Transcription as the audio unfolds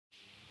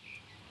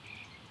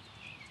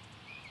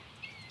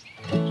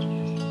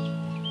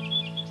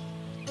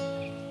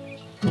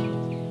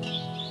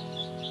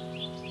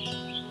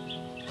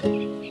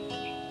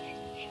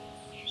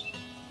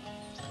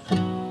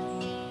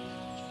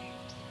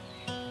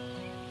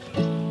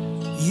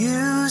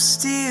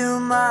steal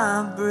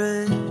my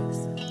breath,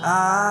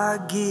 I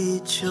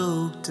get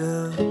choked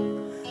up.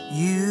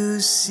 You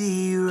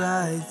see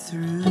right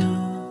through.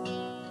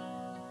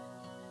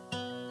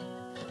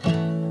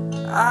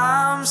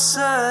 I'm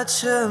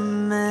such a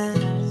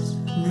mess,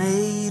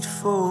 made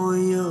for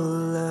your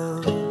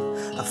love.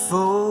 I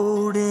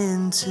fold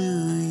into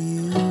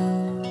you.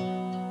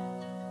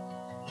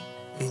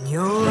 In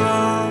your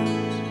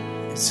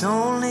arms, it's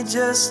only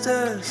just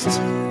us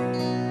two.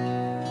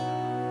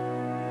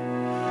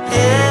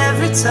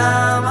 Every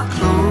time I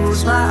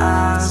close my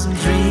eyes, I'm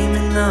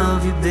dreaming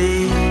of you,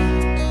 babe.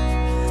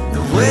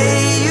 The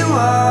way you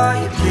are,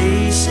 your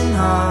patient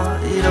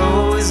heart, it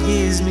always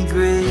gives me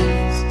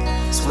grace.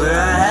 Swear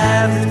I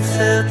haven't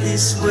felt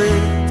this way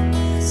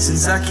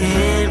since I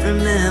can't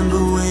remember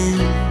when.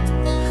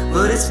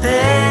 But it's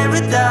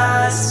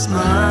paradise, this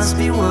must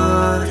be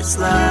what it's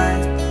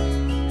like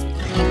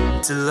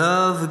to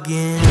love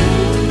again.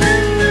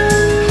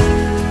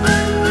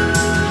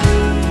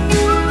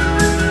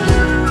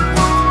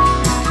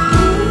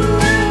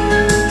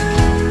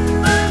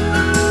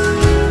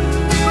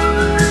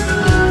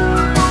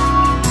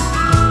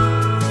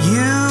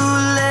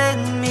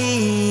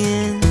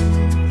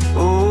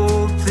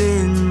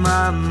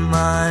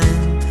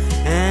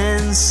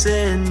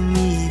 Set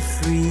me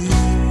free.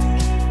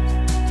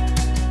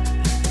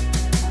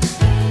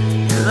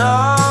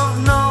 Love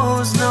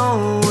knows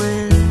no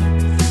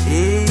end,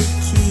 it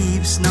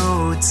keeps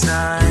no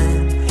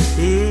time,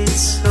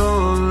 it's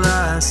all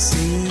I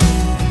see.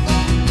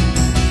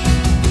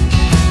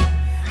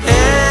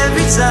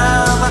 Every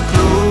time I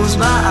close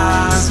my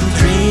eyes, I'm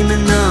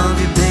dreaming of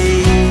you,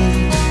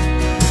 babe.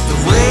 The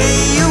way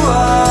you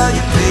are,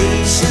 your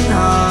patient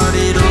heart,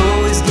 it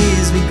always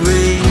gives me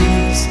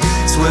grace.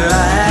 Swear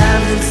I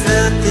haven't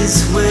felt this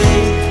way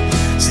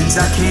since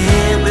I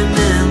can't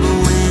remember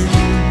when.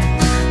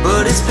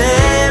 But it's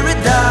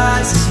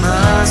paradise, this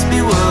must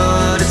be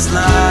what it's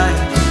like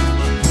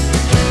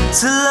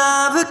to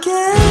love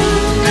again.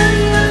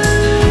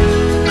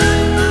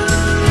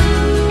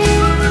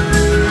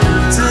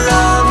 To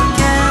love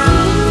again.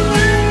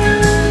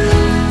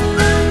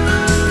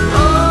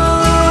 Oh,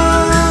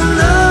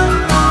 no,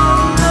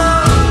 no.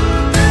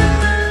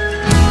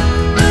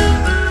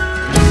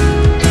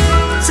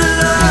 To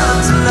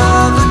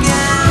love again.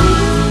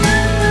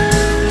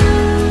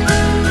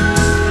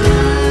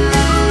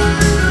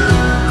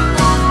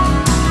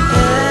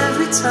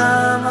 Every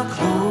time I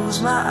close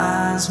my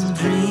eyes, I'm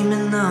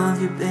dreaming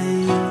of you,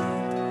 babe.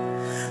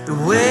 The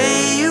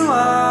way you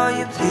are,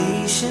 your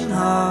patient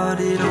heart,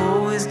 it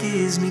always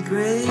gives me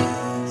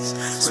grace.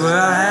 Swear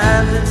I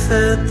haven't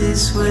felt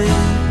this way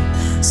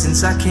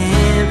since I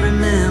can't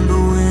remember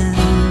when.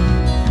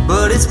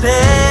 But it's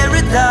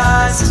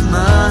paradise, this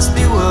must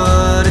be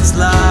what it's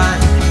like